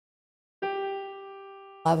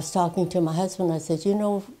I was talking to my husband, I said, you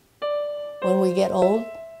know, when we get old,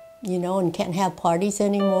 you know, and can't have parties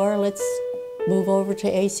anymore, let's move over to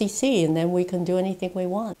ACC and then we can do anything we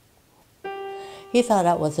want. He thought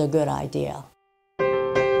that was a good idea.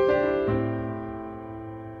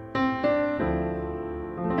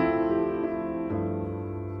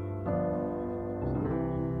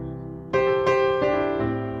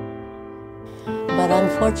 But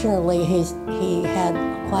unfortunately, he had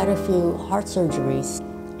quite a few heart surgeries.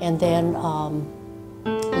 And then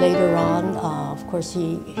later on, of course,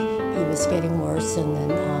 he was getting worse, and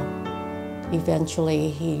then eventually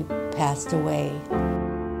he passed away.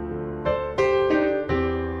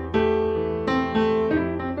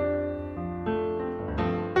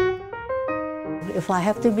 If I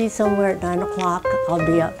have to be somewhere at 9 o'clock, I'll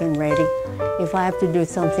be up and ready. If I have to do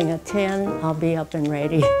something at 10, I'll be up and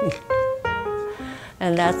ready.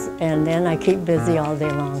 And then I keep busy all day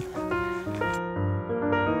long.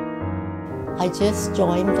 I just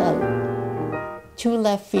joined the 2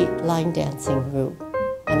 left feet line dancing group,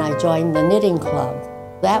 and I joined the knitting club.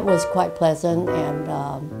 That was quite pleasant, and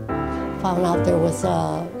found out there was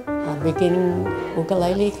a beginning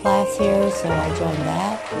ukulele class here, so I joined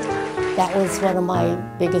that. That was one of my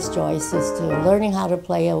biggest joys, is to learning how to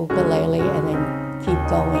play a ukulele and then keep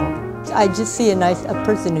going. I just see a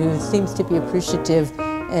person who seems to be appreciative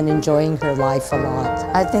and enjoying her life a lot.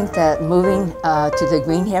 I think that moving to the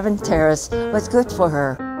Green Haven Terrace was good for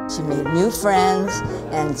her. She made new friends,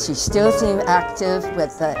 and she still seemed active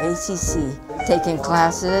with the ACC, taking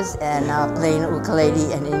classes and playing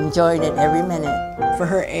ukulele and enjoying it every minute. For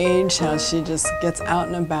her age, how she just gets out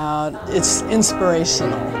and about, it's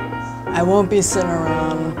inspirational. I won't be sitting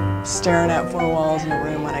around staring at 4 walls in a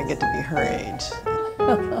room when I get to be her age.